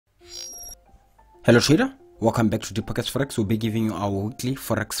Hello trader, welcome back to Pockets Forex. We'll be giving you our weekly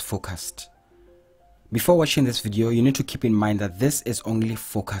Forex forecast. Before watching this video, you need to keep in mind that this is only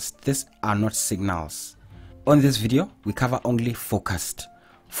forecast. These are not signals. On this video, we cover only forecast.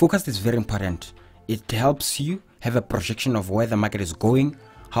 Forecast is very important. It helps you have a projection of where the market is going,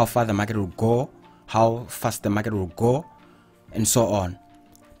 how far the market will go, how fast the market will go, and so on.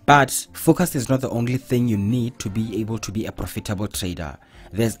 But forecast is not the only thing you need to be able to be a profitable trader.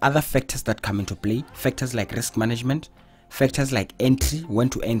 There's other factors that come into play, factors like risk management, factors like entry, when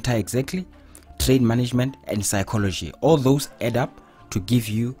to enter exactly, trade management, and psychology. All those add up to give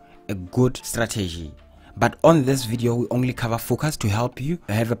you a good strategy. But on this video, we only cover forecast to help you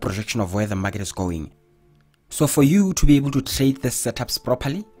have a projection of where the market is going. So for you to be able to trade the setups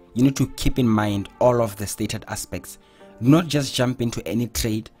properly, you need to keep in mind all of the stated aspects. Do not just jump into any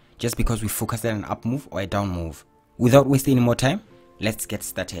trade just because we focused on an up move or a down move. Without wasting any more time, let's get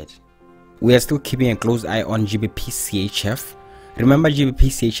started. We are still keeping a close eye on GBP CHF. Remember GBP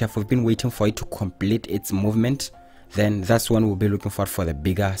CHF, we've been waiting for it to complete its movement. Then that's when we'll be looking for the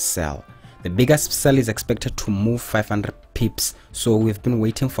bigger sell. The biggest sell is expected to move 500 pips. So we've been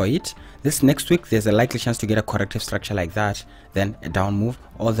waiting for it. This next week, there's a likely chance to get a corrective structure like that. Then a down move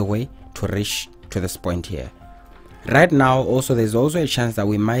all the way to reach to this point here. Right now, also there's also a chance that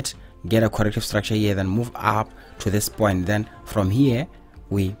we might get a corrective structure here, then move up to this point. Then from here,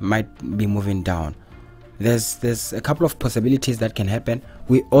 we might be moving down. There's a couple of possibilities that can happen.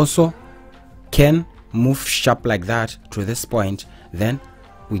 We also can move sharp like that to this point. Then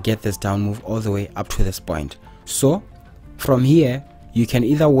we get this down move all the way up to this point. So from here, you can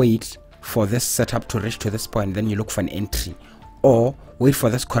either wait for this setup to reach to this point, then you look for an entry, or wait for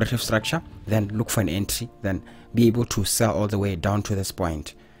this corrective structure, then look for an entry, then be able to sell all the way down to this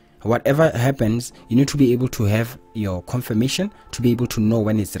point. Whatever happens, you need to be able to have your confirmation to be able to know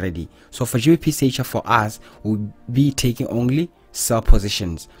when it's ready. So for GBP CHF, for us, we'll be taking only sell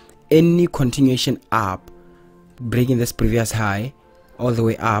positions. Any continuation up, breaking this previous high all the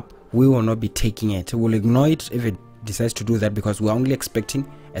way up, we will not be taking it. We'll ignore it if it decides to do that, because we're only expecting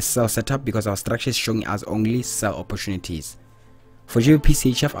a sell setup, because our structure is showing us only sell opportunities. For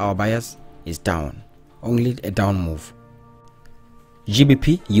GBP CHF, our bias is down, only a down move.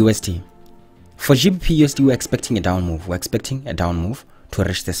 GBP USD. For GBP USD, we're expecting a down move. We're expecting a down move to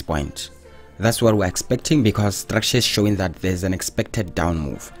reach this point. That's what we're expecting, because structure is showing that there's an expected down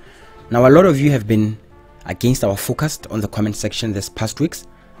move. Now, a lot of you have been against our forecast on the comment section this past weeks,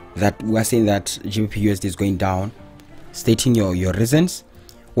 that we're saying that GBP USD is going down, stating your reasons.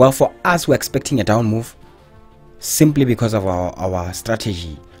 Well, for us, we're expecting a down move simply because of our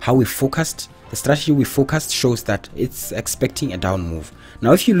strategy, how we focused. The strategy we focused shows that it's expecting a down move.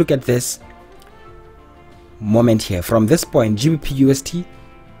 Now, if you look at this moment here, from this point, GBP USD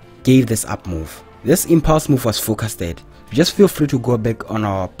gave this up move. This impulse move was forecasted. Just feel free to go back on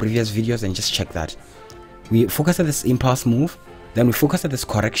our previous videos and just check that. We focused at this impulse move, then we focused at this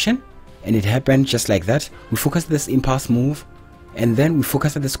correction, and it happened just like that. We focused at this impulse move, and then we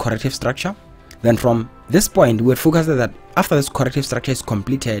focused at this corrective structure. Then from this point, we're focused that after this corrective structure is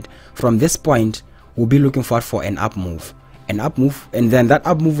completed, from this point, we'll be looking for an up move. An up move, and then that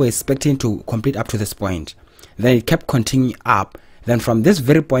up move we're expecting to complete up to this point. Then it kept continuing up. Then from this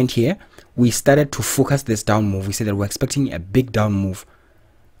very point here, we started to focus this down move. We said that we're expecting a big down move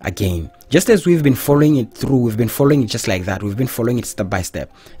again. Just as we've been following it through, we've been following it just like that. We've been following it step by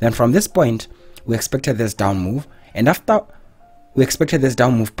step. Then from this point, we expected this down move. And after we expected this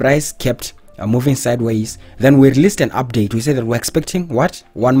down move, price kept moving sideways. Then we released an update. We said that we're expecting what?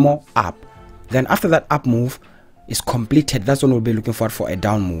 One more up. Then after that up move is completed, that's when we'll be looking for a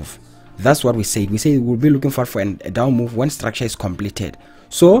down move. That's what we said. We say we'll be looking for a down move when structure is completed.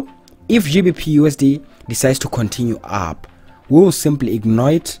 So if GBP USD decides to continue up, we will simply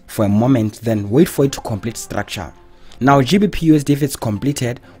ignore it for a moment, then wait for it to complete structure. Now GBP USD, if it's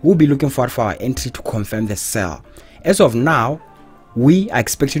completed, we'll be looking for our entry to confirm the sell. As of now, we are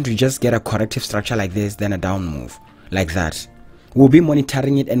expecting to just get a corrective structure like this, then a down move like that. We'll be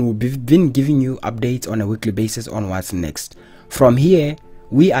monitoring it, and we've been giving you updates on a weekly basis on what's next. From here,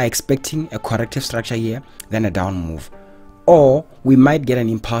 we are expecting a corrective structure here, then a down move, or we might get an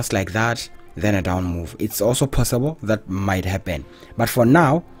impulse like that, then a down move. It's also possible that might happen, but for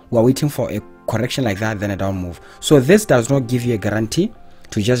now, we're waiting for a correction like that, then a down move. So this does not give you a guarantee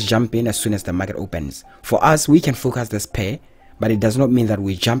to just jump in as soon as the market opens. For us, we can focus this pair, but it does not mean that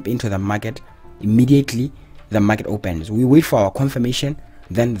we jump into the market immediately the market opens. We wait for our confirmation,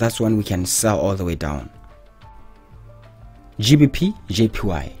 then that's when we can sell all the way down. GBP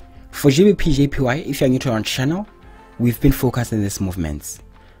JPY. For GBP JPY, if you're new to our channel, we've been focusing these movements.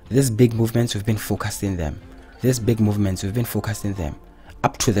 these big movements, we've been focusing them. These big movements, we've been focusing them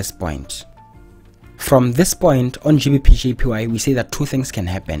up to this point. From this point on GBP JPY, we say that two things can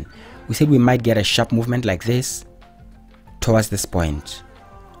happen. We said we might get a sharp movement like this towards this point,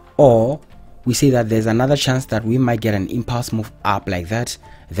 or we say that there's another chance that we might get an impulse move up like that,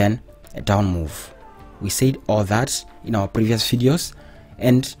 then a down move. We said all that in our previous videos,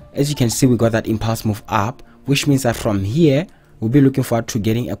 and as you can see, we got that impulse move up, which means that from here we'll be looking forward to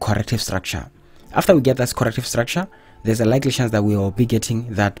getting a corrective structure. After we get this corrective structure, there's a likely chance that we will be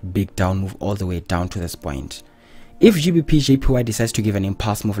getting that big down move all the way down to this point. If GBP JPY decides to give an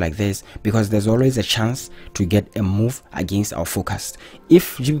impulse move like this, because there's always a chance to get a move against our forecast.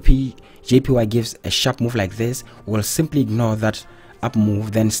 If GBP JPY gives a sharp move like this, we'll simply ignore that up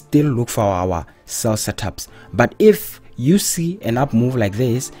move, then still look for our sell setups. But if you see an up move like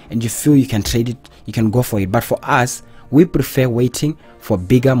this and you feel you can trade it, you can go for it. But for us, we prefer waiting for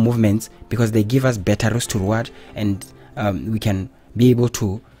bigger movements because they give us better risk to reward, and we can be able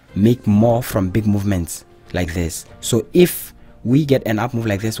to make more from big movements like this. So if we get an up move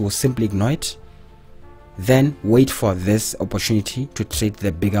like this, we'll simply ignore it, then wait for this opportunity to trade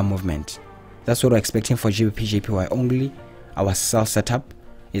the bigger movement. That's what we're expecting for GBP JPY. Only our sell setup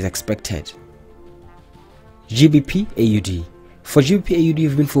is expected. GBP AUD. For GBP AUD,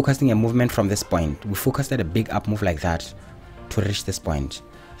 we've been focusing a movement from this point. We focused at a big up move like that to reach this point.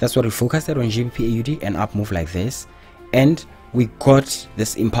 That's what we focused at on GBP AUD, an up move like this, and we got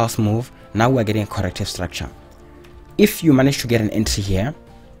this impulse move. Now we're getting a corrective structure. If you manage to get an entry here,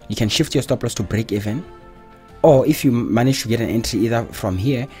 you can shift your stop loss to break even, or if you manage to get an entry either from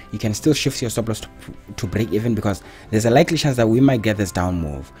here, you can still shift your stop loss to break even, because there's a likely chance that we might get this down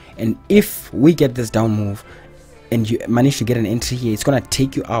move. And if we get this down move and you manage to get an entry here, it's going to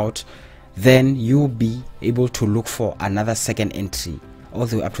take you out, then you'll be able to look for another second entry all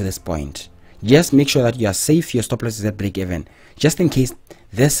the way up to this point. Just make sure that you are safe, your stop loss is at break even, just in case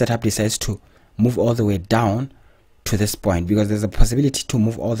this setup decides to move all the way down to this point, because there's a possibility to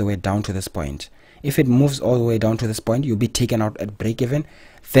move all the way down to this point. If it moves all the way down to this point, you'll be taken out at break even.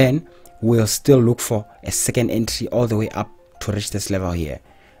 Then we'll still look for a second entry all the way up to reach this level here.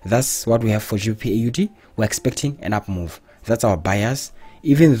 That's what we have for GBP AUD. We're expecting an up move. That's our bias.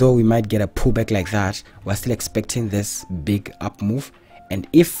 Even though we might get a pullback like that, we're still expecting this big up move. And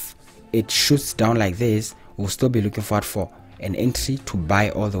if it shoots down like this, we'll still be looking forward for an entry to buy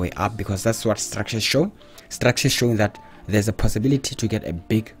all the way up, because that's what structures show. Structures showing that there's a possibility to get a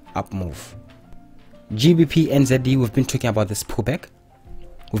big up move. GBP NZD, we've been talking about this pullback.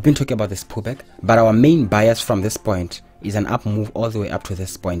 But our main bias from this point is an up move all the way up to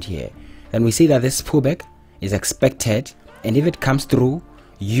this point here. Then we see that this pullback is expected, and if it comes through,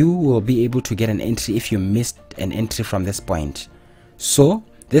 you will be able to get an entry if you missed an entry from this point. So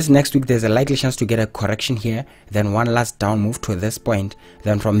this next week, there's a likely chance to get a correction here, then one last down move to this point.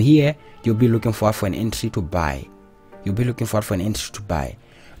 Then from here, you'll be looking for an entry to buy.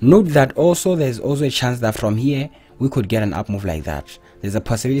 Note that also there's also a chance that from here we could get an up move like that. There's a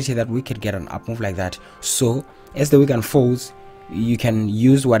possibility that we could get an up move like that. So as the week unfolds, you can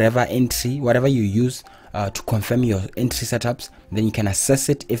use whatever you use to confirm your entry setups. Then you can assess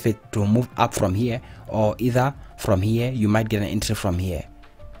it if it will move up from here, or either from here you might get an entry from here.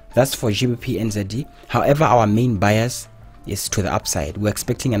 That's for GBP NZD. However, our main bias is to the upside. We're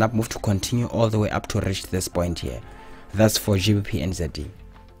expecting an up move to continue all the way up to reach this point here. That's for GBP NZD.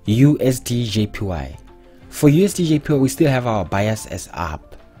 USD JPY. For USD JPY, we still have our bias as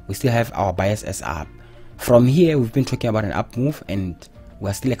up. From here, we've been talking about an up move, and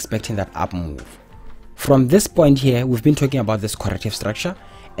we're still expecting that up move. From this point here, we've been talking about this corrective structure,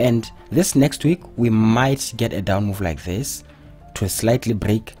 and this next week we might get a down move like this to slightly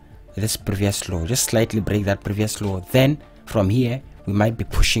break this previous low, just slightly break that previous low. Then from here we might be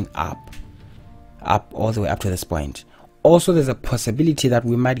pushing up all the way up to this point. Also, there's a possibility that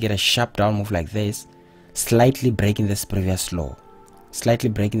we might get a sharp down move like this, slightly breaking this previous low,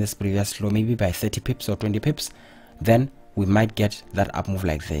 maybe by 30 pips or 20 pips. Then we might get that up move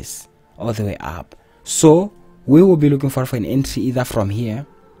like this all the way up. So we will be looking for an entry either from here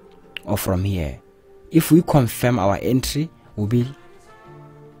or from here. If we confirm our entry, we'll be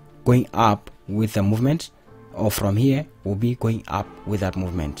going up with the movement, or from here we'll be going up with that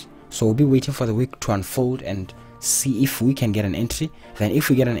movement. So we'll be waiting for the week to unfold and see if we can get an entry. Then if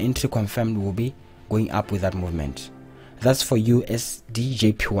we get an entry confirmed, we'll be going up with that movement. That's for USD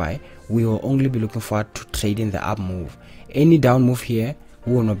JPY. We will only be looking forward to trading the up move. Any down move here,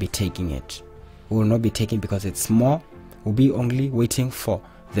 we will not be taking it. Because it's small. We'll be only waiting for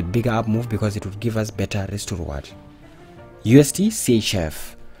the bigger up move, because it would give us better risk to reward. USD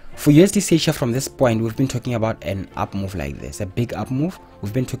CHF. For USD CHF, from this point we've been talking about an up move like this, a big up move.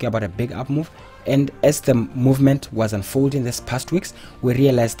 We've been talking about a big up move, and as the movement was unfolding this past weeks, we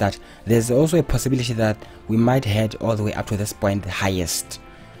realized that there's also a possibility that we might head all the way up to this point. The highest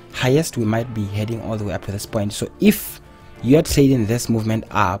we might be heading all the way up to this point. So if you are trading this movement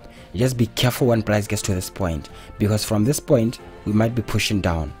up, just be careful when price gets to this point, because from this point we might be pushing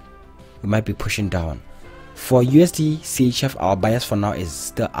down. For USD CHF, our bias for now is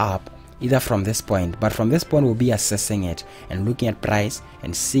still up, either from this point, but from this point we'll be assessing it and looking at price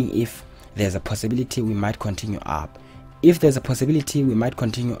and seeing if there's a possibility we might continue up. If there's a possibility we might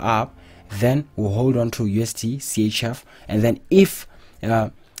continue up, then we'll hold on to USD CHF, and then if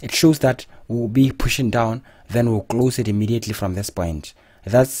it shows that we'll be pushing down, then we'll close it immediately from this point.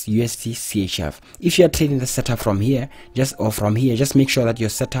 That's USD CHF. If you are trading the setup from here, just make sure that your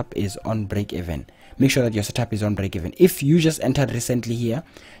setup is on break even. If you just entered recently here,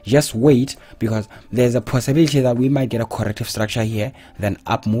 just wait, because there's a possibility that we might get a corrective structure here, then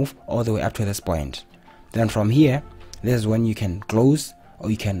up move all the way up to this point. Then from here, this is when you can close,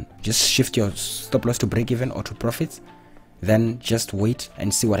 or you can just shift your stop loss to break even or to profits. Then just wait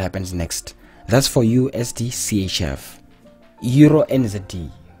and see what happens next. That's for USD CHF. Euro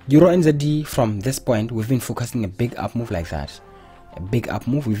NZD, from this point we've been focusing a big up move like that.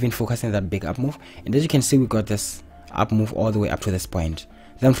 We've been focusing that big up move, and as you can see, we got this up move all the way up to this point.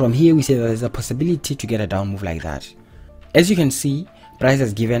 Then from here we say that there's a possibility to get a down move like that. As you can see, price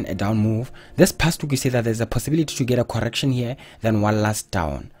has given a down move. This past week we say that there's a possibility to get a correction here, then one last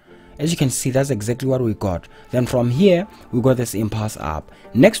down. As you can see, that's exactly what we got. Then from here we got this impulse up.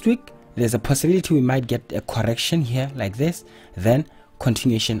 Next week there's a possibility we might get a correction here like this, then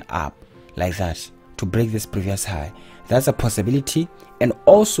continuation up like that to break this previous high. That's a possibility. And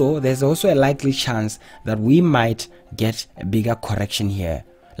also there's also a likely chance that we might get a bigger correction here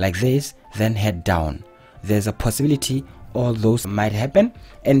like this, then head down. There's a possibility all those might happen,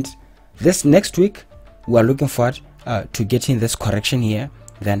 and this next week we are looking forward to getting this correction here,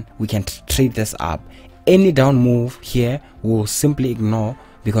 then we can trade this up. Any down move here we'll simply ignore,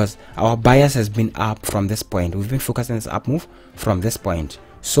 because our bias has been up from this point. We've been focusing this up move from this point.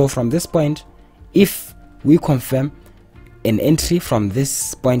 So from this point, if we confirm an entry from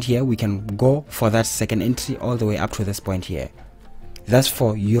this point here, we can go for that second entry all the way up to this point here. That's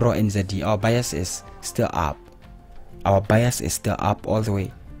for Euro NZD. Our bias is still up. All the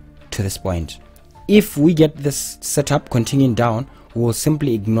way to this point. If we get this setup continuing down, we'll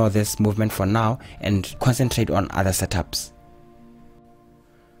simply ignore this movement for now and concentrate on other setups.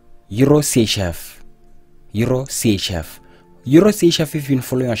 Euro CHF, if you've been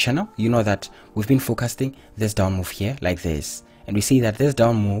following our channel, you know that we've been focusing this down move here like this, and we see that this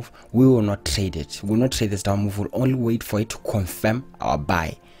down move, we will not trade it. We will not trade this down move. We'll only wait for it to confirm our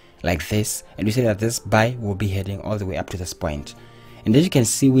buy like this, and we say that this buy will be heading all the way up to this point. And as you can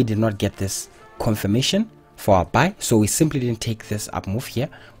see, we did not get this confirmation for our buy, so we simply didn't take this up move here.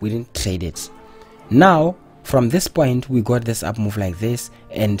 We didn't trade it. Now from this point we got this up move like this,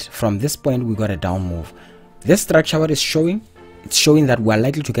 and from this point we got a down move. This structure, what is showing, it's showing that we're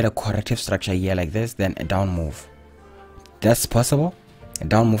likely to get a corrective structure here like this, then a down move. That's possible, a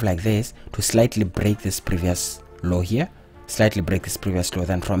down move like this to slightly break this previous low here,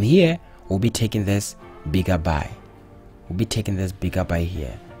 then from here we'll be taking this bigger buy.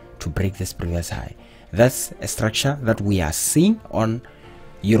 Here to break this previous high. That's a structure that we are seeing on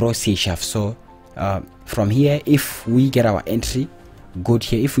Euro CHF. So from here, if we get our entry good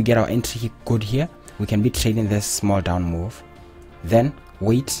here, we can be trading this small down move, then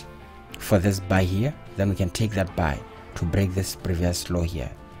wait for this buy here, then we can take that buy to break this previous low here.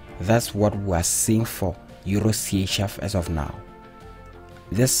 That's what we are seeing for Euro CHF as of now.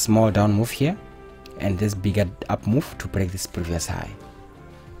 This small down move here and this bigger up move to break this previous high.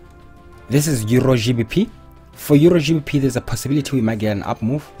 This is Euro GBP. For Euro GBP, there's a possibility we might get an up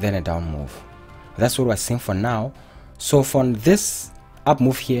move, then a down move. That's what we're seeing for now. So for this up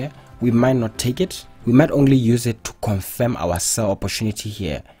move here, we might not take it. We might only use it to confirm our sell opportunity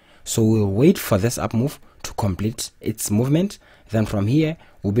here. So we'll wait for this up move to complete its movement. Then from here,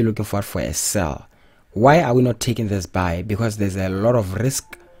 we'll be looking for a sell. Why are we not taking this buy? Because there's a lot of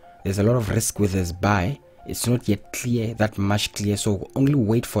risk. There's a lot of risk with this buy. It's not yet clear, that much clear. So we'll only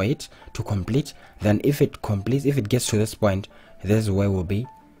wait for it to complete. Then if it completes, if it gets to this point, this is where we'll be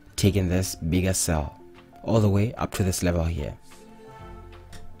taking this bigger sell all the way up to this level here.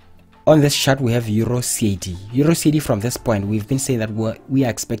 On this chart we have Euro CAD. Euro CAD, from this point we've been saying that we are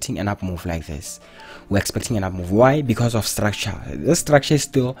expecting an up move like this. We're expecting an up move. Why? Because of structure. This structure is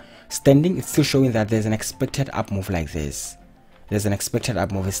still standing. It's still showing that there's an expected up move like this. there's an expected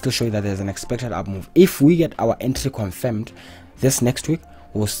up move. It's still showing that there's an expected up move. If we get our entry confirmed this next week,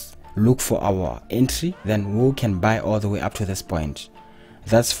 we'll look for our entry, then we can buy all the way up to this point.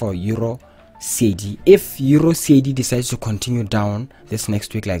 That's for Euro CAD. If Euro CAD decides to continue down this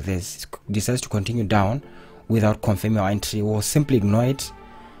next week like this, decides to continue down without confirming our entry, we'll simply ignore it,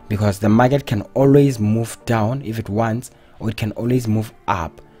 because the market can always move down if it wants, or it can always move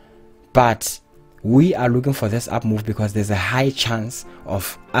up. But we are looking for this up move because there's a high chance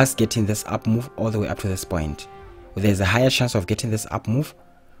of us getting this up move all the way up to this point. There's a higher chance of getting this up move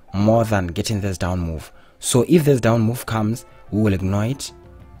more than getting this down move. So if this down move comes, we will ignore it.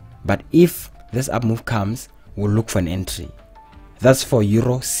 But if this up move comes, we'll look for an entry. That's for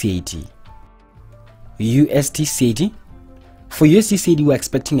Euro CAD. USD CAD. For USD CAD, we're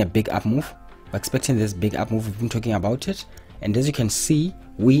expecting a big up move. We're expecting this big up move. We've been talking about it. And as you can see,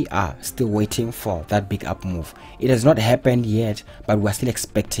 we are still waiting for that big up move. It has not happened yet, but we're still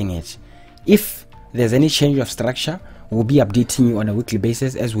expecting it. If there's any change of structure, we'll be updating you on a weekly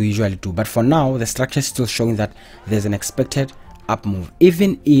basis as we usually do. But for now, the structure is still showing that there's an expected up move.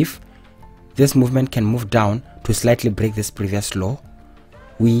 Even if this movement can move down to slightly break this previous low,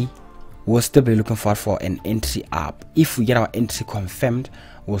 we will still be looking forward for an entry up. If we get our entry confirmed,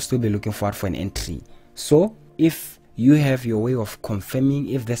 we'll still be looking forward for an entry. So if you have your way of confirming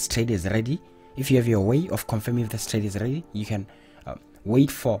if this trade is ready, you can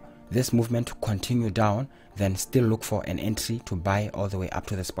wait for this movement to continue down, then still look for an entry to buy all the way up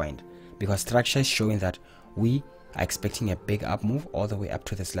to this point, because structure is showing that we are expecting a big up move all the way up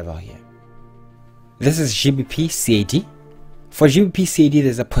to this level here. This is GBP CAD. For GBP CAD,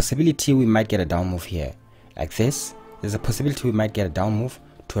 there's a possibility we might get a down move here like this. There's a possibility we might get a down move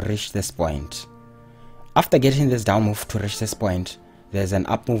to reach this point. After getting this down move to reach this point, there's an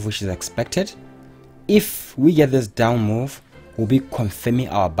up move which is expected. If we get this down move, we'll be confirming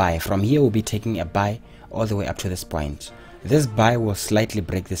our buy. From here, we'll be taking a buy all the way up to this point. This buy will slightly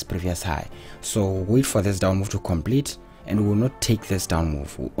break this previous high. So wait for this down move to complete, and we will not take this down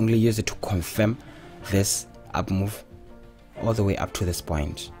move. We'll only use it to confirm this up move all the way up to this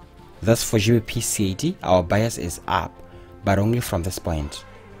point. Thus for GBP CAD, our bias is up, but only from this point.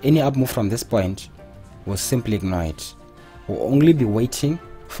 Any up move from this point, we'll simply ignore it. We'll only be waiting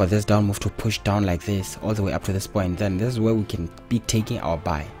for this down move to push down like this all the way up to this point. Then this is where we can be taking our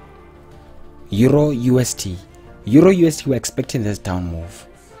buy. Euro USD. Euro USD, we're expecting this down move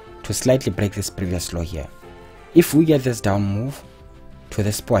to slightly break this previous low here. If we get this down move to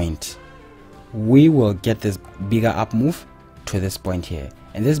this point, we will get this bigger up move to this point here,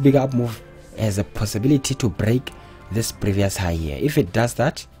 and this bigger up move has a possibility to break this previous high here. If it does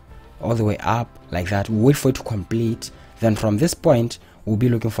that all the way up like that, we'll wait for it to complete. Then from this point, we'll be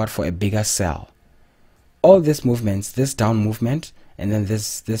looking forward for a bigger sell. All these movements, this down movement and then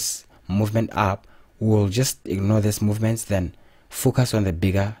this movement up, we'll just ignore these movements, then focus on the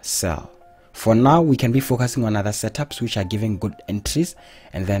bigger sell. For now, we can be focusing on other setups which are giving good entries,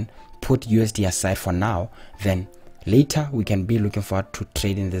 and then put USD aside for now. Then later we can be looking forward to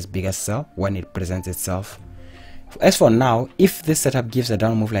trading this bigger sell when it presents itself. As for now, if this setup gives a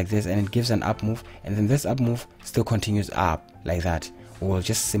down move like this and it gives an up move, and then this up move still continues up like that, we'll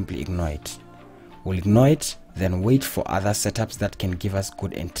just simply ignore it. We'll ignore it, then wait for other setups that can give us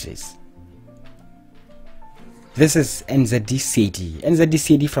good entries. This is NZD CAD. NZD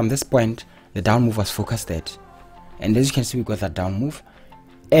CAD, from this point, the down move was focused at, and as you can see, we got that down move,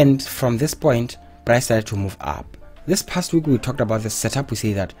 and from this point, price started to move up. This past week we talked about this setup. We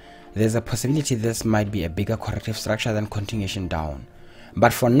say that there's a possibility this might be a bigger corrective structure than continuation down,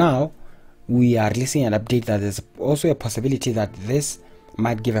 but for now we are releasing an update that there's also a possibility that this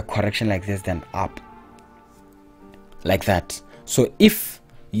might give a correction like this, then up like that. So if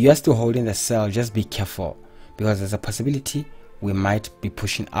you are still holding the sell, just be careful, because there's a possibility we might be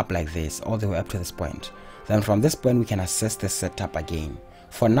pushing up like this all the way up to this point. Then from this point we can assess the setup again.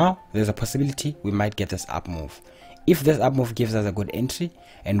 For now, there's a possibility we might get this up move. If this up move gives us a good entry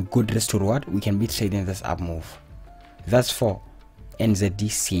and good risk to reward, we can be trading this up move. That's for NZD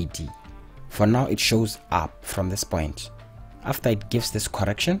CAD. For now, it shows up from this point. After it gives this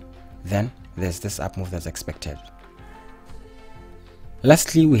correction, then there's this up move that's expected.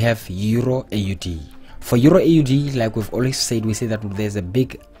 Lastly, we have Euro AUD. For Euro AUD, like we've always said, we say that there's a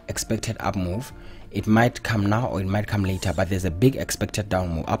big expected up move. It might come now or it might come later, but there's a big expected down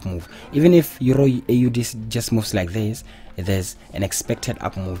move, up move. Even if Euro AUD just moves like this, there's an expected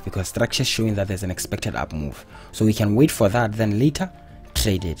up move, because structure is showing that there's an expected up move. So we can wait for that, then later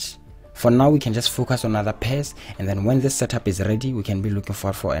trade it. For now, we can just focus on other pairs, and then when this setup is ready, we can be looking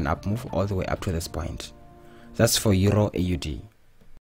forward for an up move all the way up to this point. That's for Euro AUD.